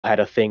had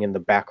a thing in the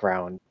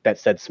background that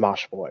said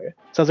Smosh Boy.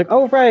 So I was like,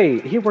 oh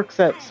right, he works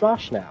at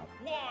Smosh now.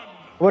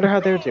 I wonder how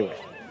they're doing.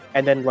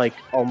 And then like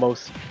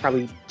almost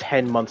probably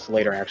 10 months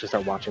later, I actually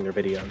start watching their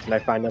videos, and I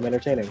find them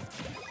entertaining.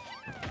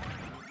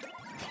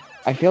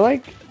 I feel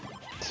like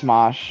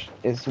Smosh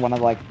is one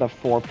of like the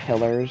 4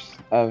 pillars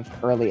of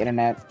early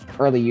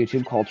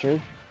YouTube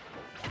culture.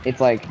 It's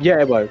like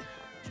yeah, it was.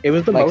 It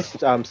was the like, most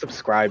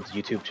subscribed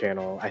YouTube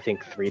channel, I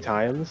think, 3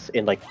 times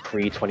in like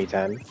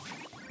pre-2010.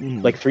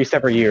 Like 3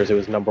 separate years, it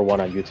was #1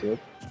 on YouTube.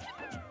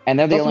 And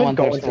they're the only ones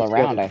that are still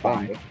around, I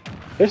think.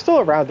 They're still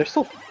around. They're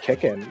still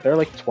kicking. They're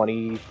like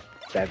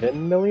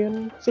 27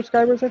 million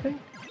subscribers, I think.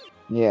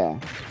 Yeah.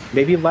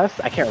 Maybe less.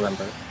 I can't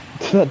remember.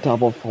 The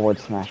double forward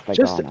smash by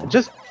gaw.naw.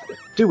 Just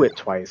do it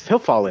twice. He'll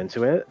fall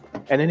into it,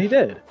 and then he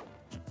did.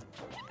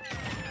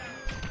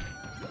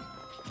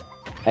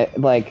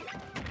 Like,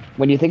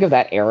 when you think of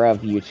that era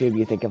of YouTube,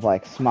 you think of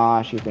like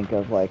Smosh, you think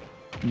of like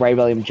Ray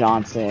William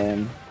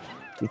Johnson,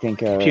 you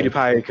think of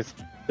PewDiePie is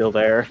still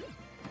there.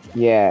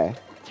 Yeah.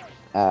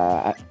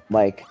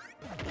 Like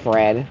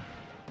Fred.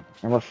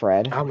 Remember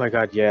Fred? Oh my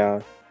god,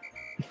 yeah.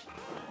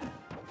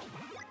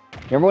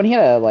 Remember when he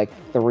had like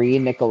 3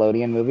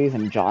 Nickelodeon movies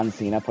and John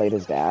Cena played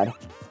his dad?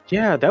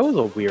 Yeah, that was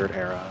a weird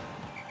era.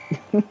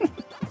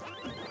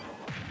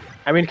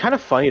 I mean, kind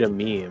of funny to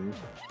meme.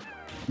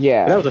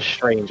 Yeah. That was a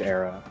strange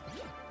era.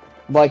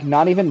 Like,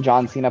 not even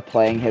John Cena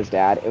playing his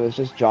dad, it was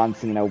just John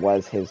Cena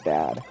was his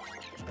dad.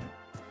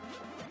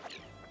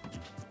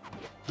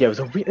 Yeah,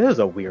 it was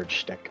a weird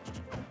shtick.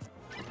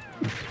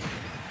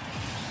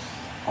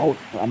 Oh,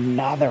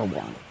 another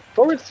one.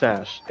 Forward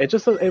smash.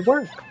 It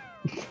worked.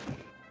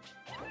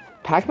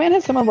 Pac-Man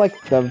has some of like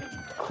the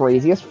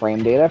craziest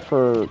frame data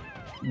for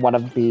one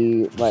of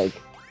the like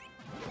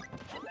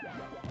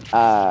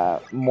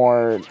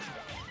more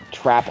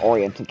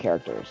trap-oriented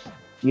characters.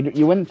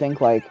 You wouldn't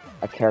think like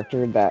a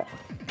character that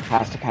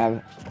has to kind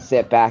of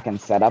sit back and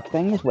set up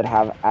things would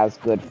have as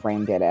good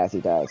frame data as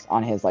he does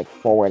on his like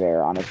forward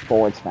air, on his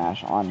forward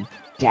smash, on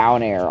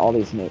down air, all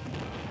these new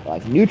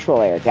like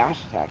neutral air,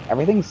 dash attack.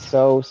 Everything's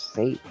so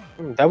safe.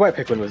 That white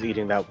Pikmin was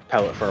eating that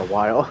pellet for a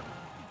while.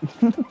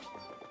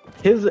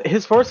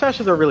 His forward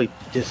smashes are really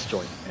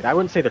disjointed. I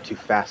wouldn't say they're too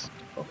fast.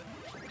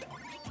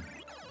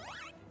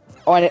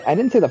 Oh, I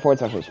didn't say the forward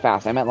smash was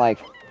fast. I meant like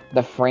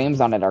the frames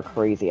on it are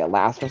crazy. It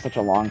lasts for such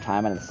a long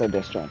time and it's so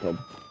disjointed.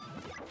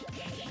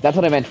 That's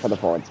what I meant for the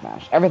forward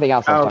smash. Everything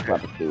else I was talking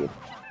about the speed.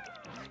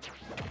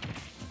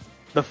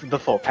 The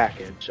full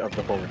package of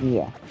the forward.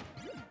 Yeah.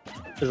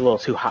 Is a little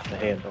too hot to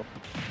handle.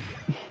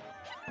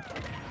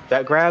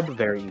 That grab,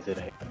 very easy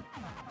to handle.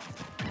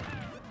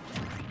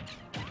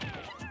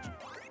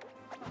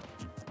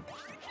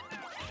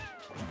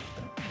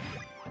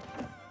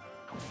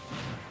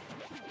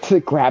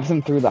 It grabs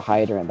him through the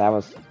hydrant. That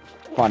was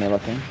funny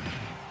looking.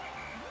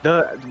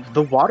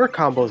 The water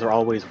combos are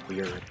always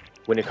weird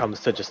when it comes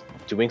to just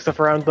doing stuff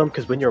around them,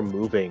 because when you're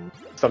moving,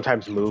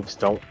 sometimes moves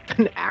don't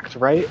act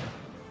right.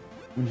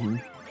 Mm-hmm.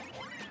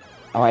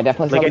 Oh, I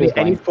definitely like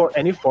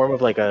any form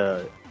of like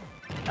a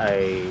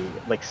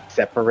like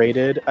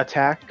separated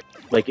attack,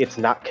 like it's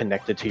not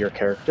connected to your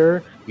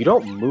character. You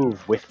don't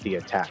move with the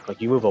attack, like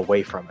you move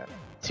away from it,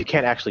 so you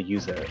can't actually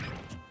use it.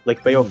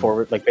 Like Bayo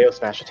forward, like Bayo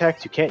smash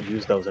attacks, you can't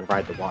use those and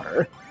ride the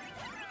water.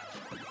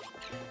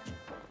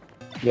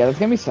 Yeah, there's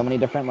gonna be so many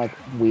different like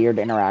weird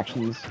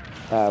interactions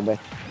with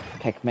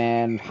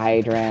Pikmin,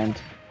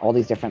 Hydrant, all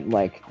these different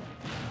like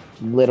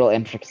little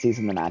intricacies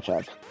in the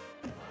matchup.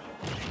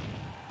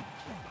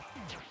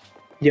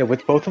 Yeah,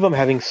 with both of them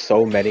having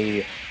so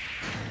many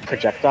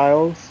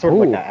projectiles, sort of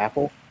like that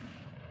apple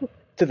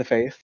to the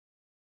face.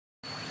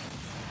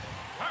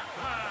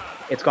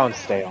 It's gone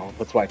stale.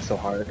 That's why it's so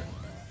hard.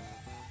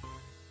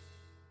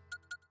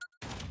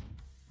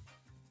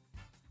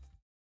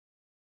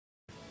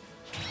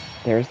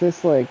 There's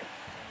this like,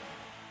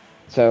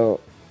 so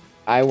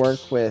I work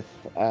with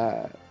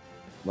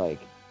like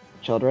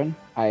children.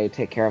 I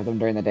take care of them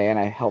during the day and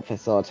I help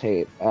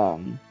facilitate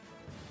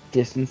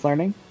distance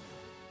learning.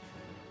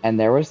 And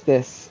there was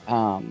this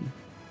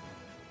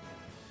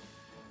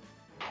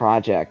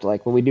project,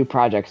 like when we do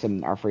projects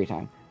in our free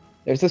time,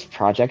 there's this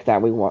project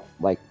that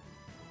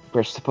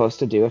we're supposed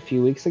to do a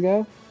few weeks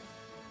ago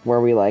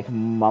where we like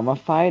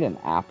mummified an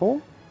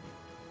apple.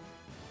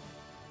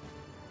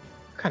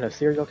 What kind of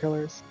serial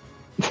killers?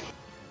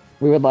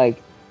 We would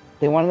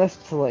they wanted us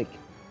to like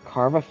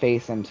carve a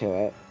face into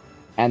it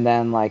and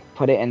then like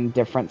put it in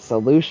different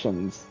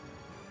solutions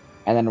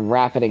and then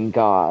wrap it in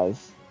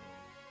gauze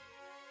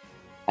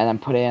and then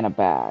put it in a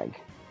bag.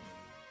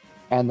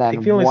 And then I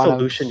think the only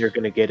solution you're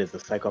gonna get is a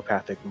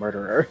psychopathic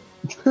murderer.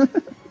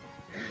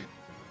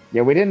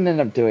 Yeah, we didn't end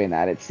up doing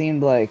that. It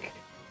seemed like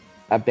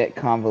a bit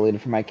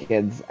convoluted for my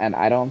kids, and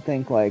I don't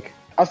think like...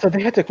 Also,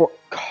 they had to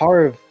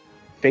carve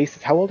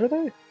faces. How old are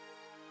they?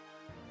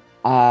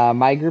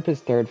 My group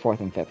is 3rd, 4th,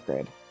 and 5th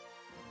grade.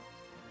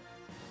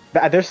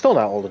 They're still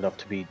not old enough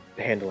to be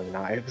handling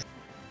knives.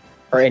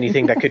 Or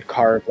anything that could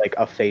carve like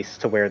a face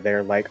to where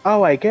they're like,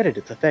 oh, I get it,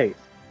 it's a face.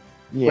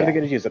 Yeah. What are they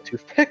gonna use, a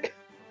toothpick?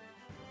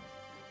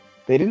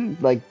 They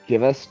didn't like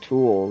give us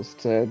tools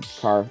to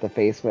carve the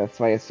face with,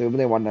 so I assume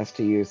they wanted us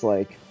to use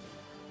like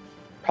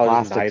Probably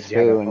just plastic knives you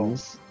have at home.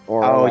 spoons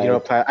or Oh, like... you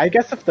know, I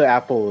guess if the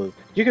apple,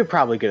 you could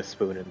probably get a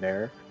spoon in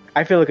there.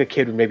 I feel like a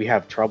kid would maybe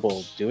have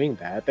trouble doing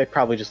that. They'd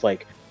probably just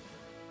like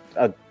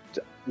a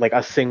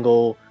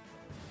single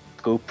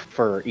scoop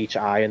for each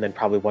eye and then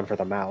probably one for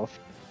the mouth.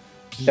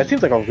 That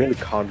seems like a really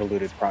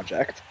convoluted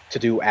project to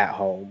do at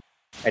home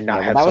and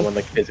not have someone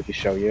like physically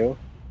show you.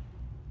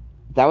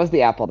 That was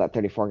the apple that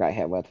 34 got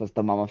hit with, was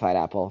the mummified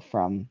apple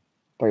from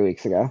 3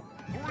 weeks ago.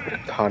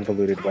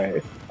 Convoluted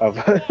way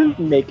of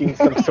making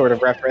some sort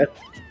of reference.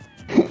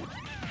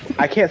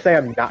 I can't say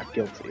I'm not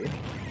guilty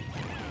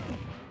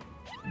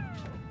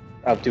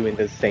of doing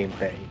the same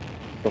thing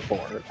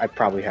before. I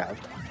probably have.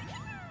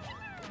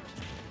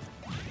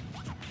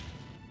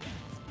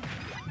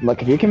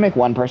 Look, if you can make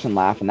one person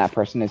laugh and that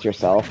person is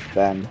yourself,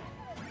 then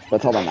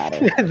that's all that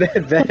matters.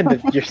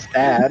 then you're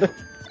sad.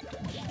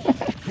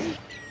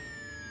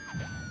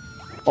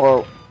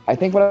 Or, I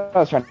think what I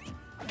was trying to...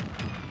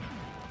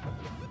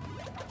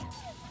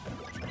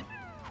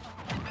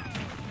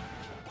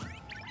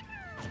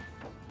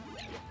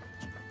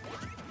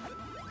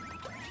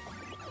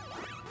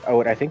 Oh,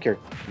 wait, I think your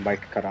mic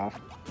cut off.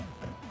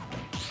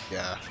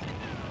 Yeah.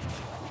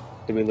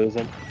 Did we lose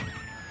him?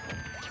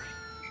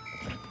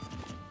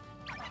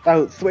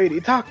 Oh, sweetie,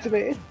 talk to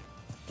me!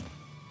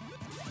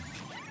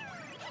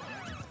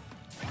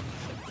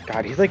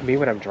 God, he's like me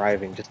when I'm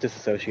driving, just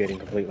disassociating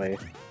completely.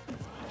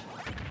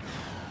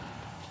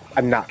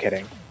 I'm not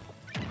kidding.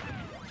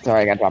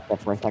 Sorry, I got dropped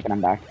off for a second,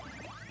 I'm back.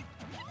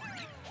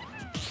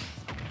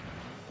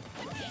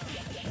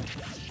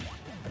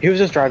 He was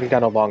just driving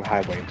down a long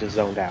highway, just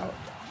zoned out.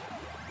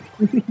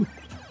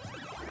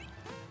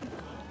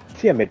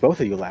 See, I made both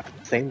of you laugh at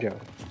the same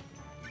joke.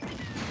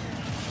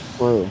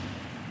 True.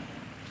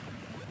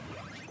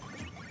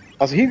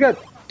 Also, he got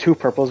 2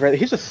 purples right.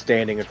 He's just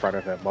standing in front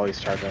of him while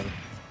he's charging.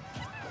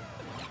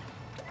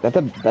 That's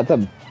a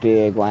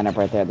big lineup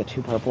right there. The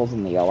 2 purples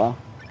and the yellow.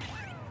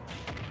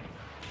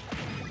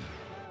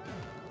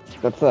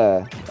 What's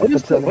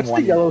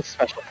the yellow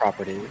special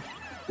property?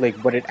 Like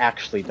what it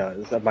actually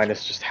does,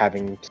 minus just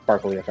having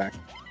sparkly effect.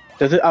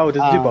 Does it? Oh,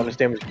 does it do bonus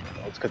damage?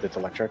 It's because it's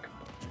electric.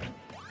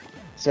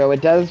 So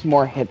it does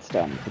more hit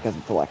stun because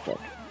it's electric.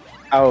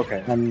 Oh,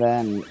 okay. And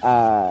then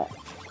I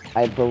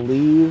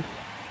believe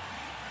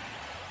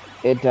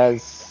it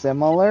does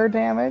similar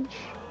damage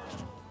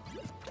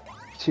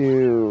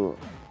to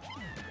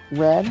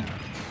red,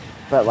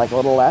 but like a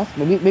little less.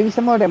 Maybe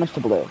similar damage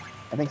to blue.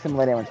 I think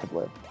similar damage to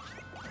blue.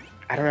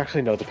 I don't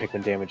actually know the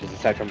Pikmin damages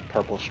aside from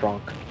purple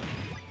strong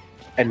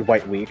and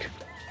white weak.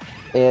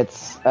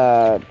 It's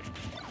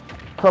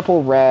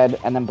purple, red,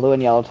 and then blue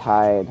and yellow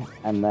tied,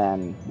 and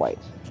then white.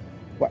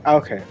 Well,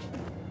 okay.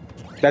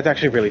 That's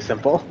actually really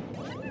simple.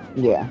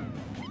 Yeah.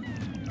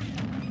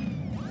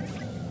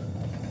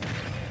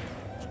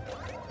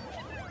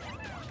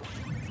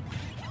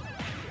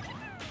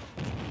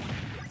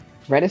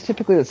 Red is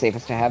typically the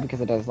safest to have because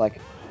it does like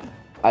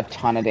a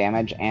ton of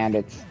damage and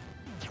it's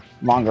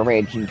longer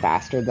range and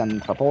faster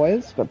than purple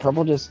is, but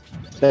purple just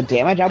the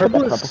damage output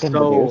that purple can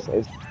produce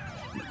is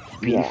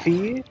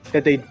beefy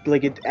that they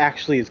like. It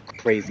actually is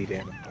crazy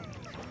damage.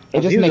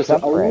 It just makes up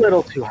for it. A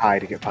little too high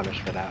to get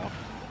punished for now.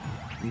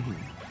 Mm-hmm.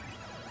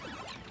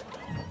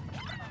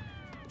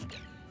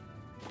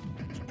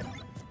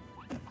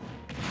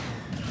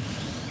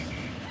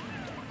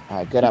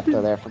 Good up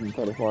there from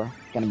 34.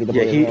 Gonna be the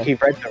blue. Yeah, he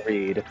read the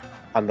read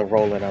on the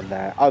roll-in on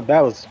that. Oh, that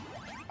was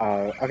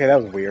okay.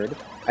 That was weird.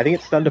 I think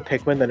it stunned a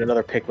Pikmin, then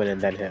another Pikmin, and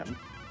then him.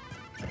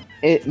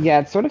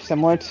 Yeah, it's sort of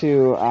similar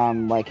to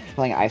like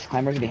playing Ice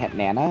Climbers and you hit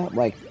Nana.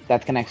 Like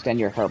that's gonna extend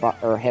your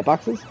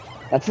hitboxes.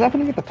 That's what's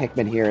happening with the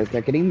Pikmin here. Is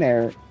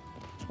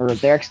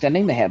they're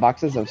extending the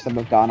hitboxes of some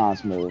of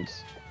gaw.naw's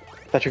moves.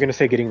 I thought you were gonna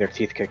say getting their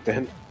teeth kicked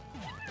in.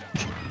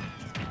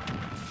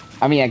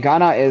 I mean, yeah,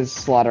 gaw.naw is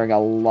slaughtering a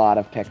lot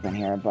of Pikmin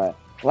here, but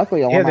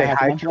luckily Olimar has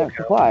an infinite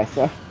supply,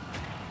 so...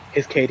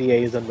 His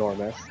KDA is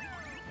enormous.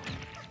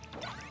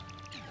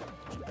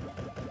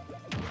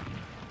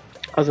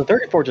 Also,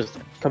 34 just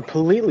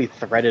completely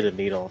threaded a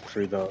needle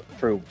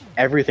through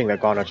everything that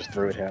gaw.naw just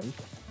threw at him.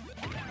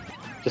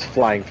 Just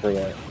flying through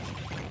it.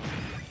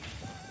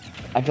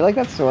 I feel like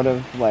that's sort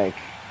of, like,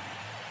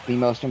 the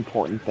most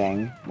important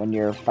thing when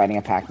you're fighting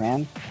a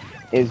Pac-Man,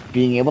 is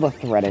being able to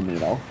thread a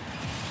needle.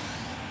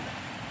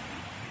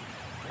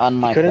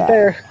 Unlike couldn't that.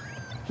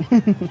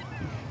 there.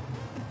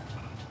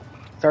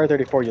 Sorry,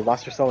 34, you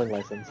lost your sewing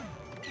license.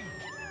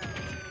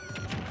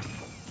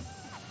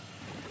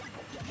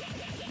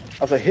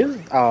 Also, his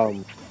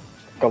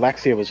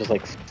Galaxia was just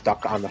like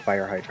stuck on the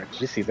fire hydrant.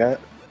 Did you see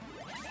that?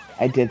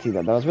 I did see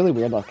that. That was really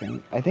weird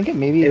looking. I think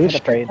it was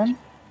strange.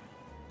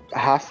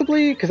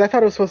 Possibly, because I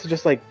thought it was supposed to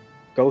just like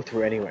go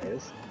through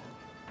anyways.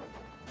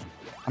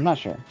 I'm not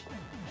sure.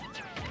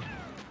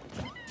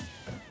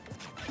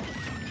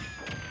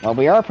 Well,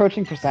 we are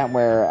approaching percent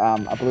where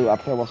a blue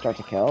up there will start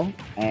to kill,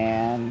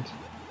 and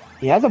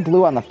he has a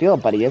blue on the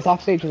field, but he is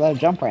off stage without a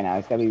jump right now.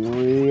 He's got to be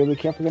really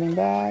careful getting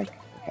back.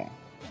 Okay.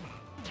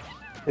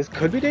 This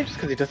could be dangerous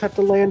because he does have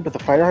to land, but the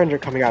fire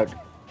hydrant coming out.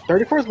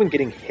 34 has been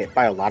getting hit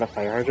by a lot of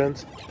fire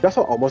hydrants. He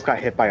also almost got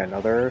hit by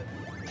another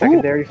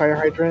secondary fire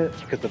hydrant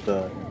because of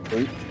the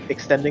root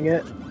extending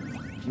it.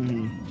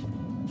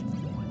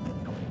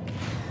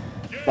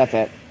 That's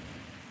it.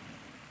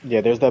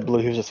 Yeah, there's that blue.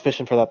 He was just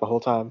fishing for that the whole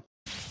time.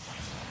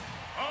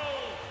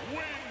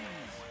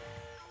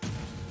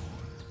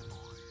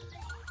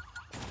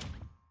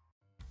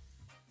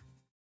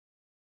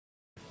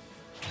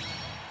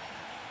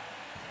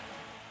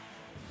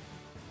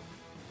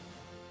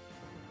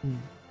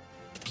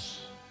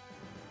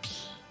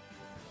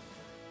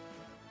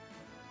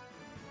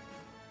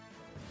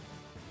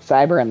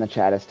 Cyber in the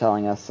chat is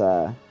telling us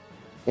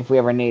if we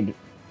ever need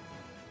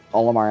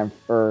Olimar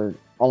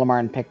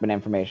and Pikmin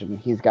information,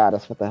 he's got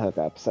us with the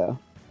hookup. So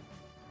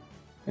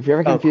if you're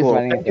ever confused about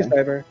anything, thank you,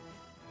 Cyber.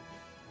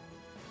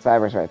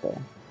 Cyber's right there.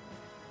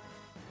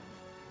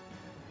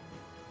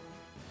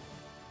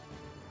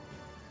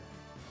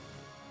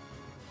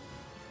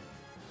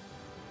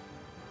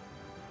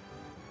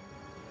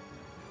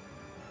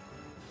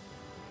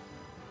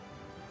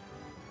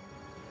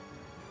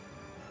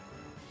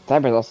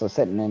 Cyber's also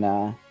sitting in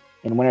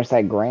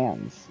Winterside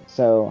Grands.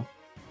 So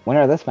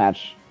winner of this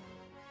match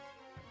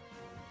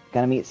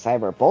gonna meet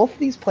Cyber. Both of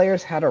these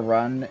players had a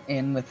run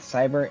in with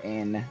Cyber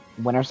in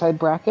Winterside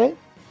bracket.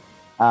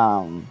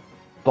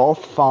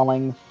 Both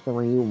falling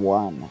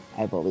 3-1,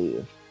 I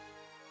believe.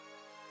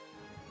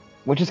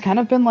 Which has kind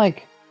of been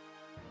like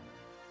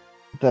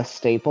the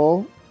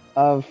staple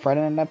of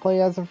Friday Night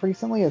Netplay as of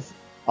recently, is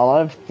a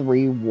lot of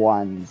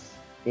 3-1s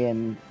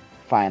in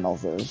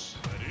finals.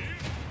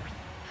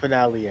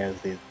 Finale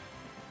as these.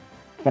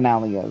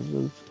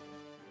 Finales.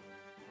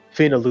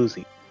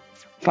 Finaluzzi.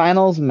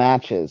 Finals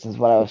matches is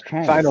what I was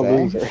trying Final to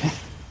say. loser.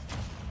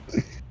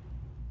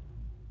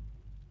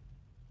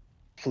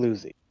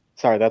 Floozy.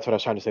 Sorry, that's what I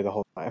was trying to say the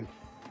whole time.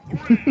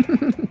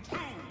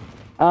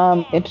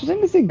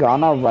 Interesting to see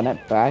gaw.naw run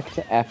it back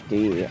to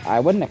FD. I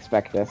wouldn't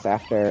expect this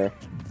after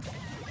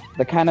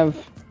the kind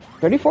of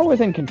 34 was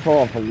in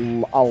control of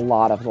a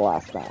lot of the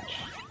last match.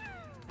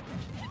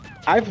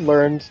 I've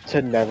learned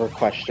to never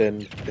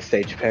question the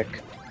stage pick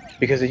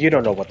because you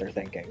don't know what they're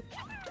thinking.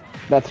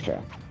 That's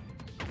true.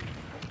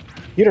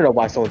 You don't know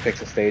why someone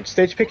picks a stage.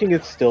 Stage picking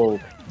is still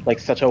like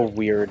such a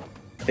weird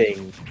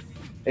thing.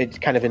 It's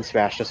kind of in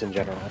Smash just in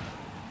general.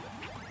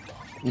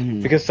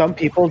 Because some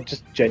people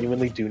just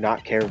genuinely do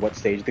not care what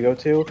stage they go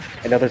to,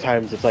 and other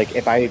times it's like,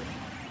 if I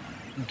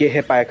get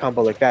hit by a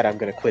combo like that, I'm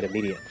gonna quit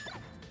immediately.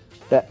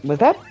 Was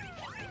that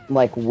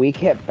like weak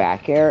hit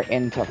back air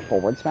into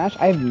forward smash?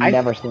 I've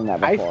never seen that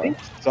before. I think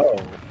so.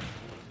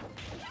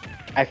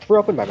 I threw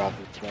up in my mouth.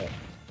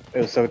 It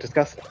was so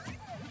disgusting.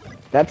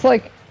 That's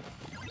like,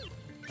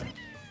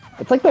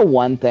 it's like the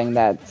one thing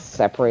that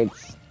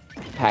separates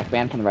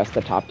Pac-Man from the rest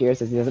of the top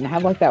tiers is he doesn't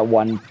have like that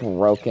one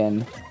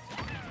broken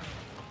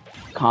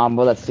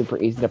combo that's super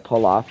easy to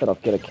pull off that'll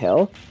get a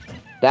kill.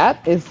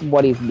 That is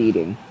what he's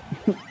needing.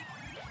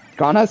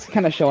 gaw.naw's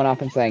kind of showing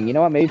off and saying, you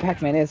know what, maybe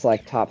Pac-Man is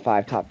like top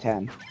 5, top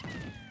 10.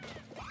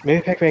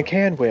 Maybe Pac-Man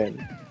can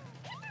win.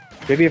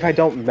 Maybe if I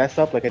don't mess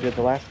up like I did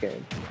the last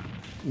game.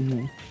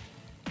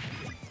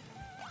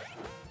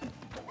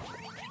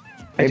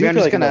 Maybe I'm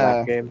just in the gonna...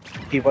 last game,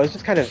 he was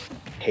just kind of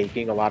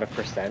taking a lot of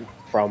percent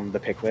from the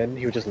Pikmin.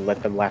 He would just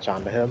let them latch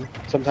onto him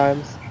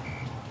sometimes.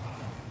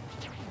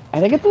 I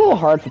think it's a little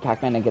hard for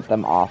Pac-Man to get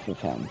them off of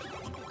him.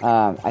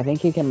 I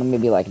think he can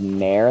maybe like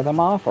nair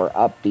them off or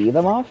up B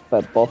them off,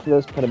 but both of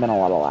those put him in a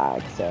lot of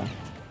lag, so...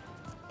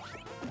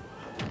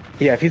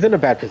 Yeah, if he's in a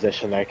bad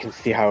position, I can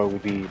see how it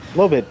would be a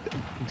little bit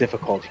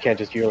difficult. You can't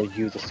just really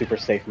use a super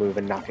safe move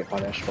and not get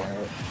punished for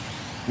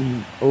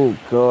it. Ooh,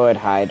 good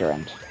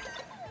hydrant.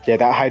 Yeah,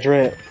 that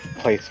hydrant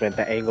placement,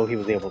 the angle he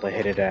was able to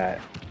hit it at,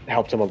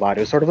 helped him a lot.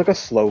 It was sort of like a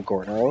slow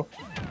Gordo.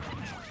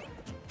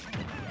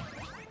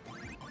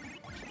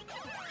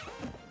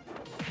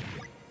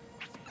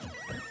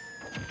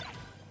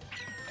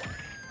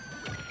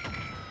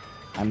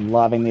 I'm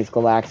loving these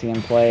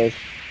Galaxian plays.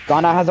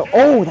 gaw.naw has a...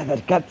 Oh,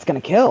 that's gonna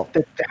kill!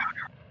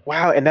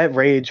 Wow, and that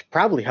rage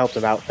probably helped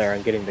him out there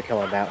on getting the kill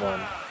on that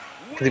one.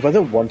 Because he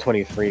wasn't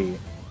 123.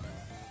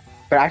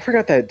 But I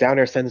forgot that down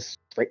air sends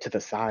straight to the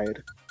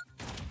side.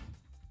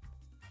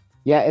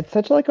 Yeah, it's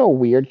such like a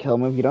weird kill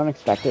move. You don't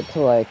expect it to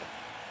like...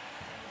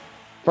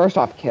 First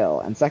off, kill,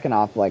 and second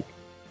off, like,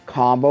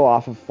 combo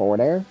off of forward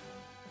air.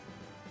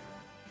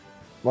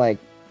 Like,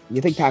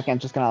 you think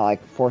Pac-Man's just gonna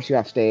like force you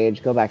off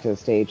stage, go back to the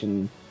stage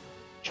and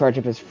charge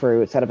up his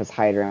fruit, set up his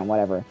hydrant,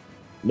 whatever.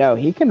 No,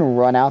 he can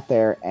run out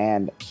there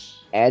and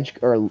edge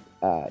guard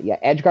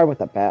with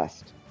the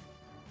best.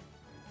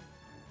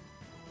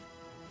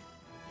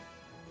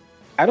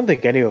 I don't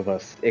think any of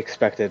us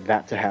expected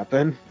that to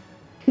happen.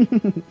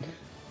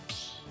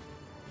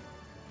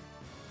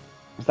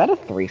 Was that a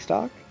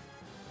 3-stock?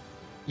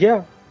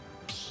 Yeah.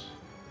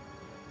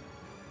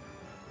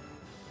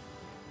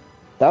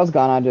 That was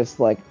gaw.naw just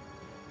like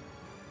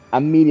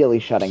immediately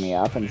shutting me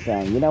up and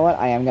saying, you know what,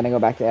 I am going to go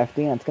back to FD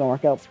and it's going to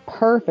work out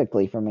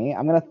perfectly for me.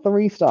 I'm going to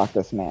 3-stock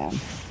this man.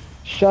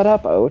 Shut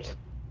up, Oat.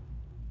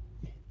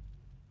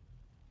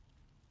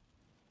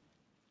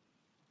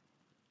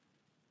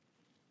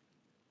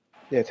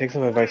 Yeah, take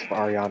some advice from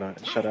Ariana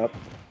and shut up.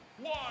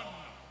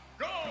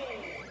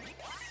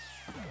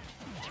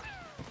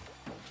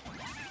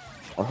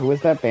 Or who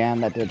was that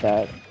band that did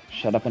that?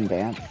 Shut Up and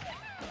Dance?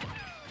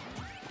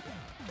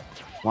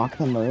 Walk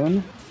the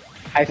Moon?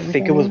 I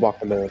think it was Walk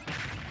the Moon.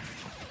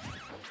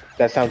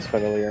 That sounds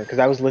familiar, because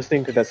I was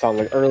listening to that song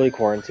like early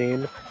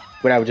quarantine,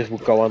 when I would just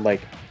go on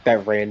like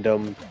that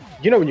random,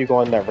 you know when you go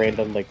on that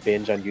random like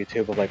binge on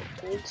YouTube of like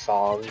old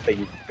songs that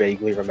you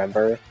vaguely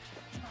remember?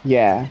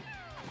 Yeah.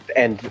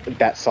 And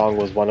that song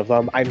was one of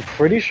them. I'm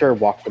pretty sure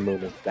Walk the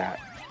Moon is that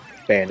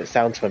band. It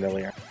sounds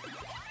familiar.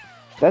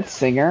 That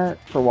singer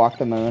for Walk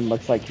the Moon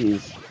looks like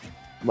he's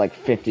like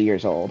 50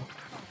 years old.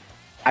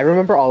 I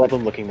remember all of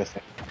them looking the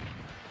same.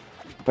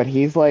 But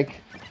he's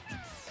like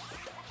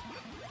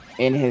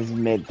in his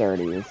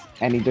mid-30s,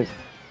 and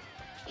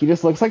he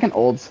just looks like an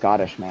old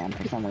Scottish man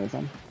for some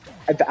reason.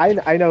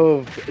 I know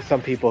of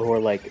some people who are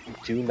like,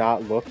 do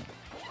not look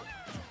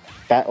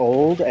that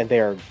old, and they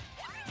are,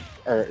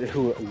 or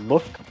who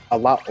look a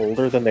lot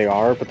older than they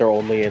are, but they're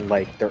only in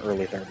like their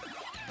early 30s.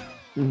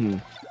 Mm-hmm.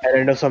 And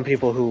I know some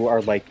people who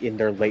are like in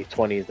their late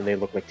 20s and they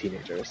look like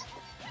teenagers.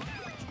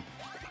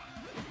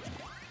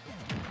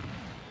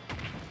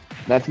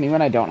 That's me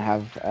when I don't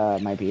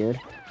have my beard.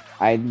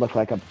 I look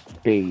like a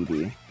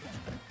baby.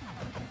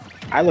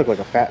 I look like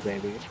a fat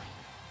baby.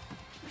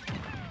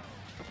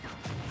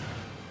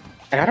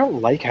 And I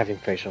don't like having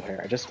facial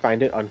hair. I just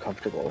find it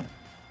uncomfortable.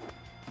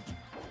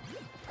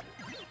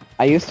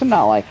 I used to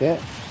not like it.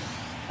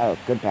 Oh,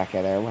 good back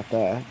air there with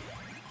the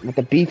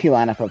beefy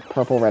lineup of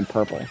purple, red,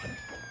 purple.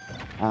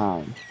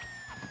 I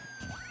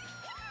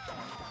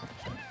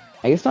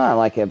used to not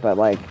like it, but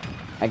like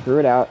I grew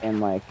it out in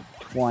like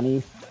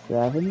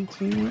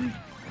 2017,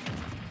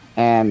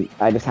 and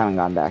I just haven't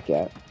gone back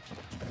yet.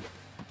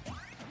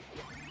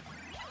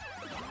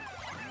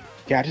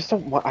 Yeah, I just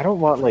don't want. I don't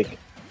want like.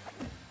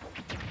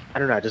 I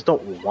don't know. I just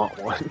don't want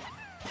one.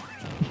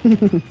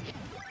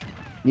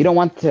 You don't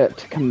want to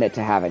commit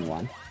to having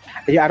one.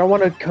 Yeah, I don't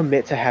want to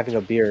commit to having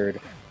a beard.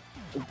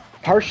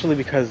 Partially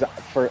because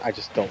I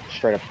just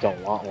straight up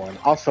don't want one.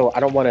 Also,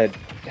 I don't want to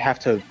have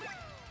to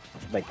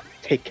like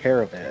take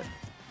care of it.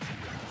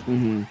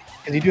 Mm-hmm.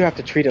 Because you do have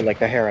to treat it like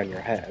the hair on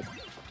your head.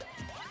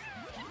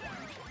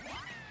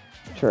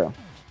 True.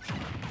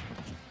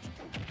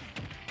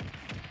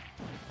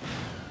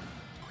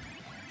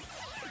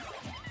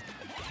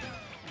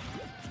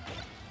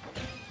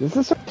 This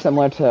is sort of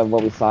similar to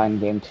what we saw in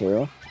Game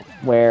 2,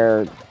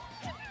 where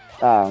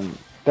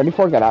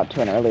 34 got out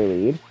to an early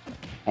lead,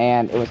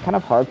 and it was kind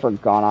of hard for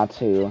gaw.naw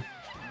to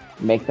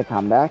make the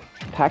comeback.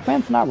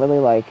 Pac-Man's not really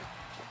like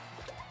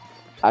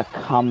a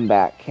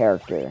comeback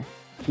character.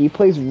 He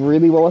plays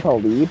really well with a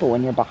lead, but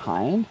when you're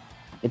behind,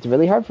 it's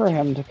really hard for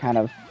him to kind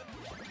of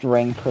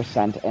string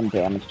percent and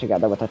damage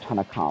together with a ton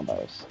of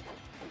combos.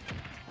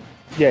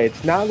 Yeah,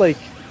 it's not like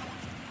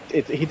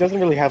he doesn't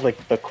really have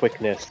like the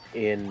quickness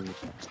in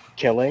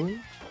killing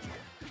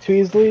too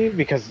easily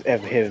because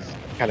of his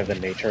kind of the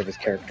nature of his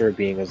character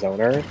being a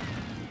zoner.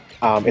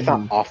 It's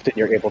not often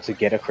you're able to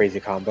get a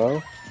crazy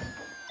combo.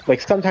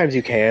 Like sometimes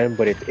you can,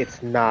 but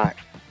it's not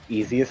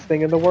easiest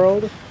thing in the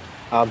world.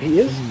 He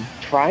is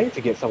trying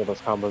to get some of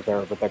those combos there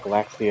with the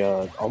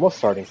Galaxia almost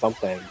starting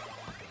something.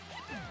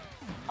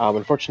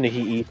 Unfortunately,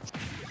 he eats,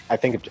 I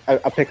think,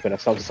 a Pikmin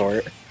of some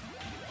sort.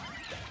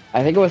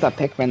 I think it was a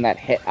Pikmin that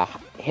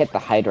hit the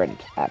hydrant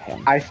at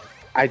him.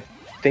 I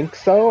think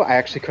so. I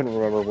actually couldn't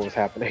remember what was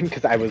happening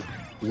because I was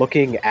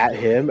looking at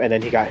him and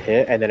then he got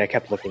hit and then I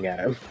kept looking at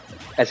him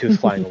as he was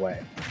flying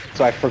away.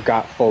 So I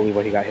forgot fully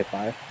what he got hit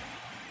by.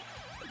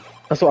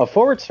 So a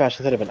forward smash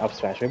instead of an up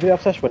smash. Maybe the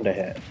up smash wouldn't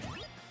have hit.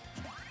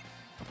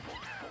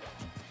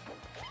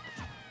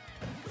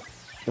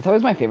 That's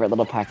always my favorite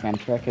little Pac-Man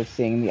trick, is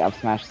seeing the up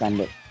smash send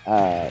the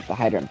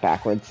hydrant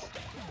backwards.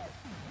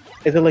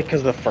 Is it like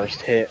because the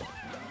first hit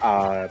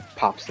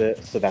pops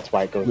it, so that's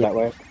why it goes that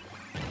way?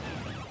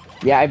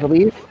 Yeah, I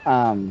believe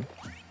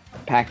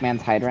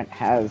Pac-Man's hydrant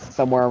has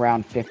somewhere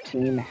around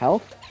 15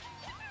 health,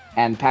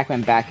 and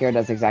Pac-Man back air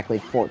does exactly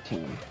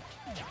 14.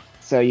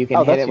 So you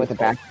can hit it with the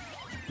back.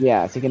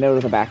 Yeah, so you can hit it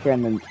with the back air,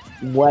 and then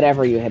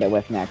whatever you hit it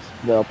with next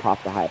will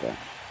pop the hydrant.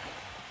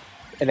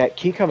 And that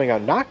key coming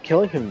out, not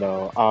killing him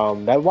though.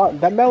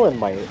 That melon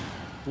might.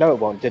 No, it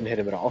won't. Didn't hit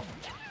him at all.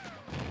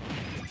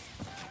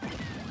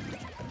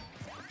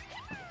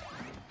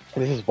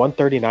 And this is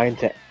 139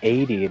 to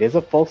 80. It is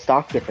a full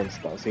stock difference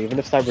though. So even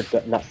if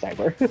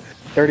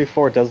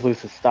 34 does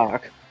lose his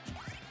stock.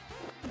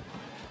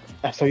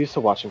 I'm so used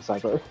to watching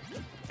Cyber.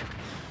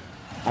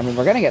 I mean,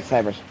 we're gonna get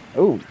Cyber.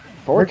 Ooh,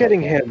 we're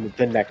getting him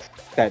the next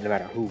set, no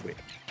matter who wins.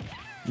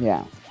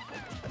 Yeah.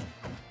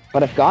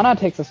 But if gaw.naw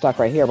takes a stock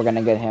right here, we're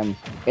gonna get him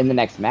in the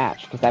next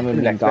match, because that would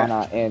mean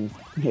gaw.naw in.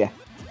 Yeah.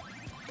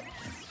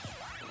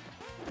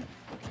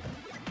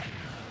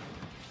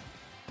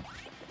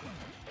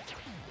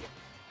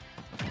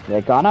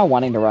 Yeah, gaw.naw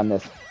wanting to run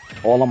this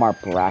Olimar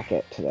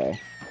bracket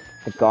today.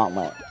 The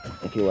gauntlet,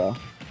 if you will.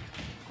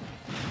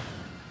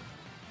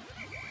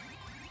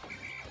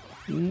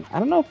 I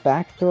don't know if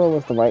back throw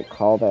was the right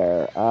call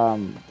there.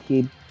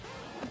 He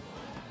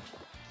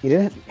You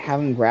didn't have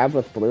him grab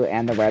with blue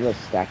and the red was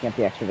stacking up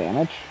the extra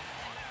damage?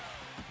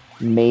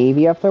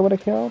 Maybe up there would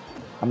have killed?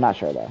 I'm not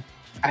sure though.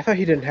 I thought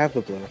he didn't have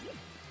the blue.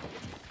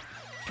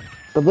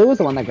 The blue was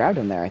the one that grabbed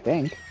him there, I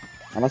think.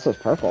 Unless it was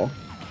purple.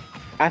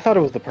 I thought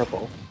it was the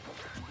purple.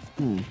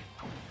 Hmm.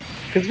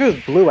 Because if it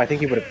was blue, I think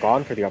he would have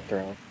gone for the up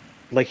throw.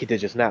 Like he did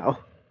just now.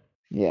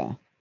 Yeah.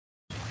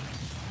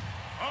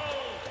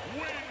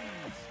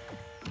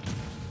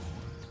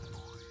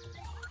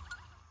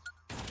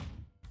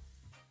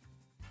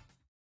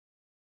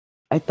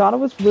 I thought it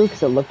was blue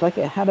because it looked like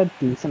it had a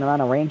decent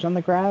amount of range on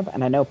the grab,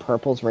 and I know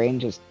purple's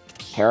range is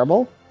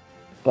terrible,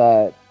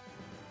 but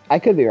I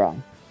could be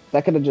wrong.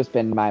 That could have just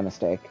been my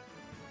mistake.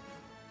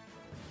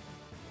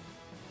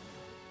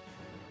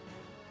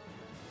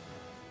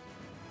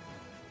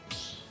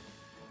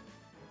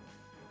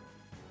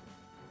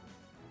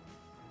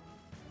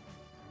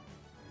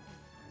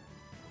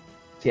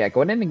 So yeah,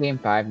 going into game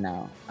 5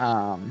 now.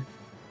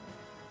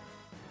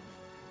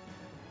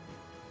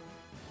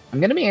 I'm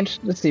gonna be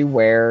interested to see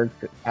where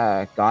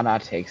gaw.naw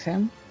takes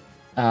him.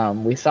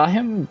 We saw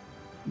him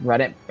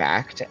run it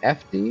back to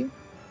FD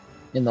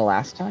in the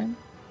last time,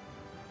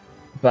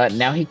 but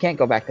now he can't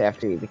go back to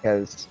FD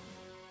because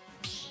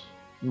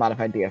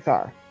modified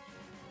DSR.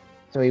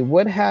 So he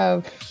would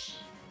have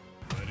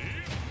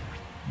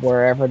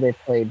wherever they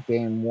played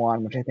game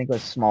 1, which I think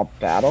was small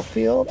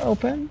battlefield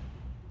open.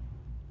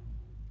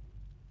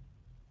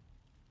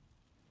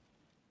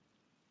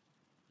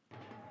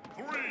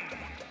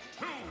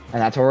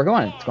 And that's where we're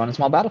going. It's going to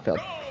small battlefield.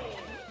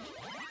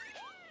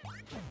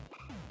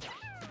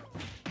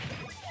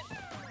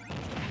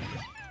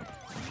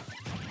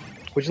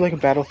 Would you like a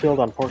battlefield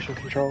on portion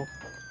control?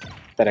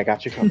 Then I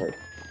got you covered.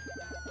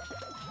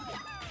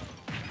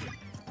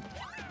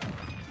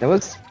 That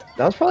was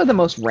probably the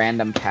most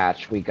random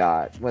patch we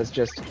got. Was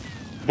just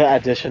The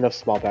addition of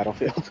small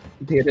battlefield.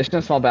 the addition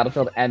of small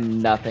battlefield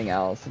and nothing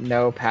else.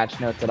 No patch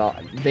notes at all.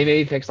 They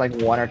maybe fixed like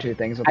 1 or 2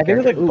 things with the I think it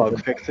was like character.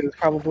 bug fixes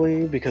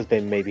probably, because they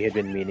maybe had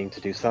been meaning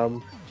to do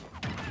some.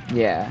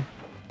 Yeah.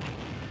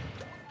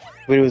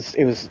 But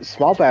it was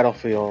small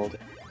battlefield,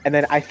 and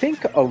then I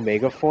think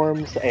Omega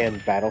forms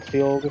and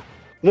battlefield.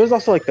 There's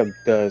also like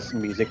the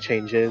music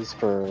changes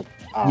for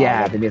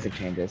Yeah, the music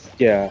changes.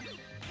 yeah.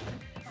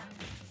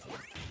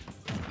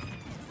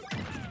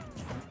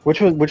 Which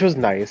was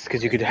nice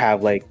because you could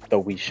have like the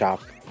Wii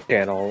Shop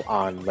channel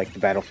on like the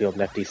Battlefield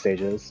and FD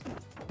stages.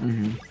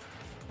 Mm-hmm.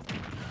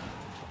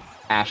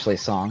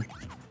 Ashley's song.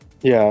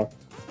 Yeah.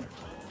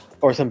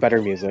 Or some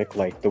better music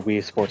like the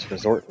Wii Sports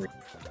Resort.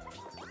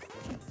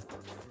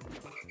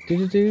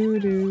 Do do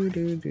do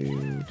do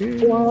do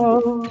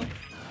do.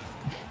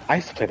 I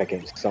used to play that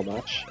game so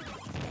much.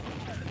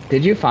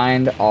 Did you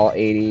find all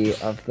 80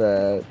 of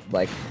the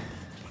like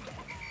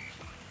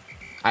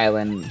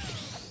island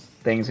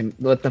things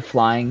with the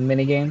flying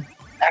minigame?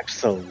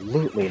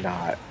 Absolutely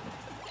not.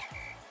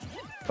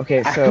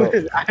 Okay, so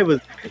I was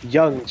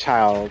young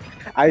child.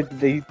 I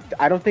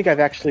don't think I've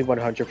actually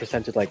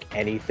 100%ed like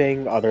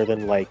anything other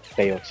than like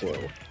Bayo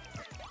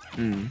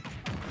 2.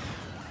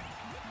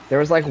 There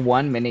was like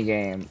one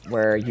minigame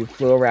where you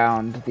flew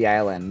around the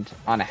island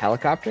on a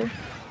helicopter,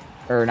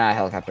 or not a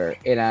helicopter,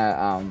 in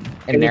a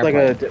in an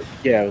airplane.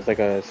 It was like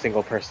a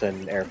single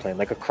person airplane,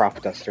 like a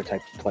crop duster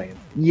type plane.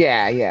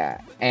 Yeah,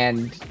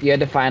 and you had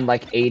to find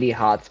like 80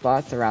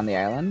 hotspots around the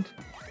island,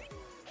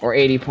 or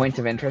 80 points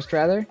of interest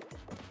rather.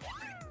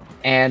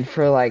 And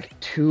for like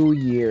 2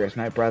 years,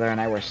 my brother and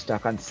I were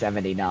stuck on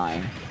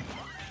 79.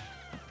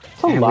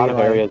 It's a lot of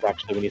areas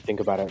actually when you think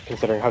about it,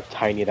 considering how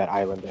tiny that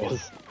island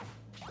is.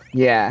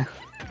 Yeah.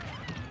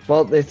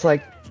 Well, it's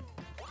like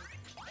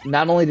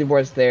not only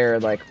was there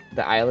like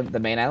the island, the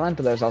main island,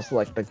 but there's also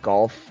like the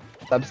golf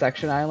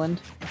subsection island.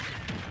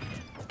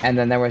 And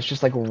then there was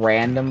just like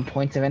random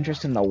points of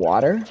interest in the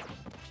water.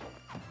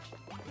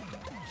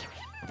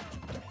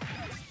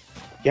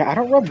 Yeah, I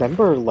don't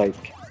remember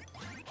like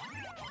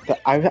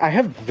I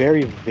have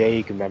very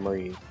vague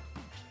memory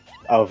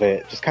of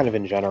it, just kind of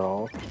in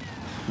general.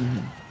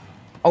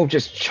 Oh,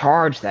 just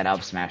charge that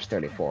up smash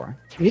 34.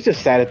 He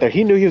just sat it there.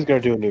 He knew he was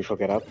going to do a neutral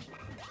get up.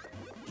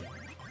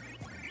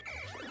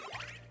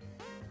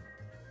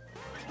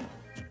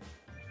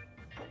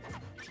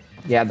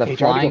 Yeah, the He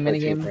tried to flying go for a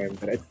minigame.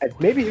 two-frame,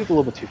 but maybe he was a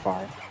little bit too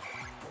far.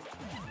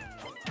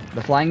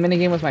 The flying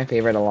minigame was my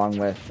favorite, along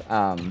with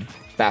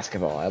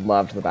basketball. I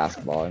loved the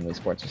basketball in Wii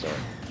Sports Resort.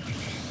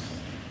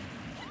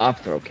 Up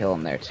throw kill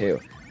in there too.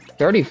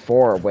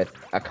 34 with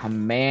a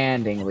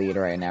commanding lead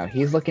right now.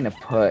 He's looking to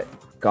put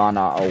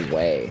gaw.naw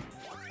away.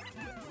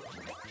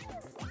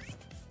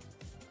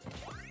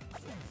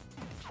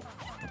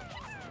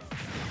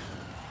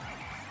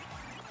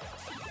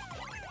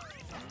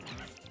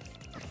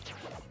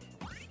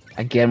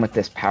 Again with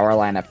this power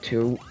lineup,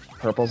 2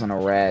 purples and a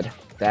red.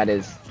 That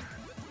is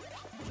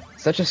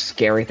such a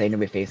scary thing to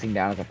be facing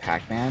down as a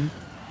Pac-Man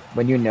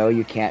when you know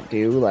you can't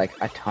do like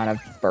a ton of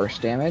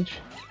burst damage.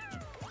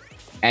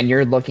 And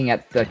you're looking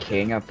at the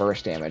king of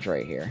burst damage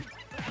right here.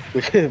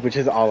 Which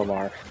is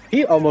Olimar.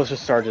 He almost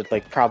just started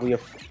like probably a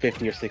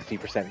 50 or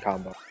 60%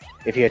 combo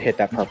if he had hit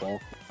that purple.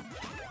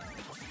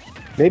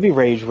 Maybe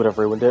Rage would have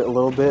ruined it a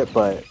little bit,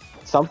 but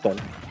something.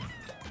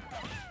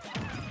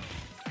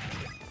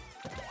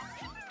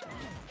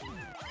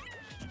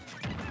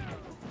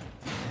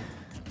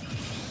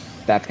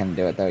 That's gonna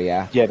do it though,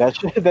 yeah. Yeah, that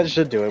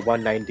should do it.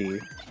 190,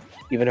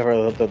 even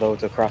if the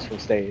loads across from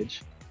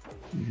stage.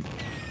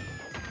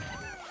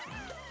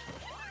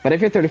 But if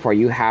you're 34,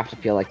 you have to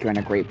feel like you're in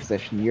a great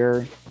position.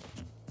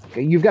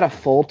 You've got a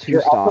full 2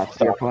 You're up stocks.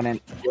 with Your stuff.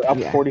 opponent, You're up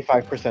yeah.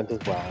 45%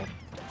 as well.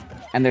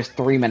 And there's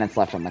 3 minutes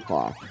left on the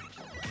clock.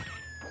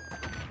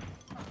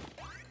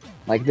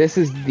 Like, this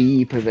is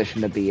the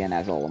position to be in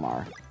as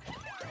Olimar.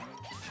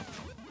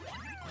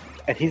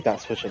 And he's not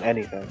switching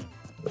anything.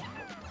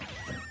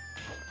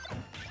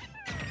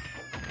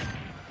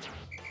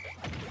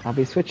 I'll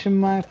be switching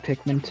my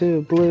Pikmin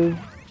to blue.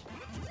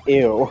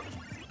 Ew.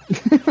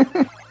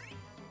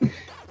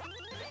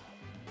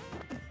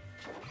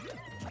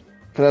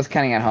 For those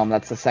counting at home,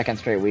 that's the second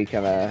straight week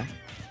of a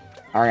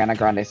Ariana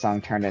Grande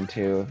song turned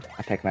into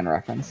a Pikmin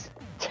reference.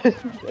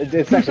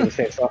 It's actually the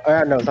same song.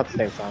 No, it's not the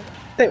same song.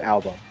 Same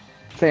album.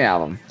 Same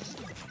album.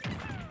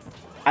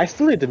 I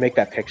still need to make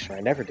that picture.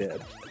 I never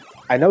did.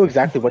 I know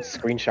exactly what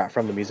screenshot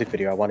from the music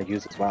video I want to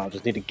use as well. I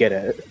just need to get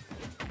it.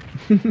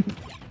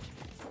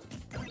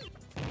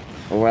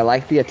 Well, I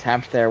like the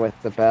attempt there with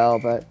the bell,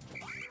 but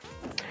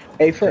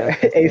A for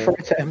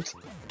attempt.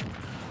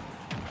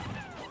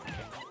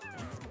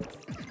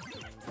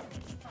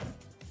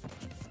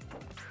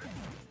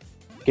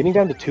 Getting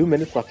down to 2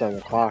 minutes left on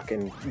the clock,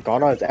 and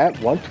gaw.naw is at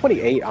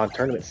 128 on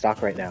tournament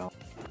stock right now.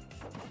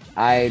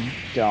 I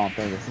don't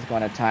think this is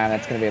going to time.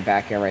 That's going to be a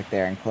back air right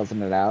there and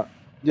closing it out.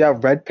 Yeah,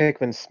 red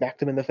Pikmin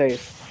smacked him in the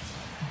face.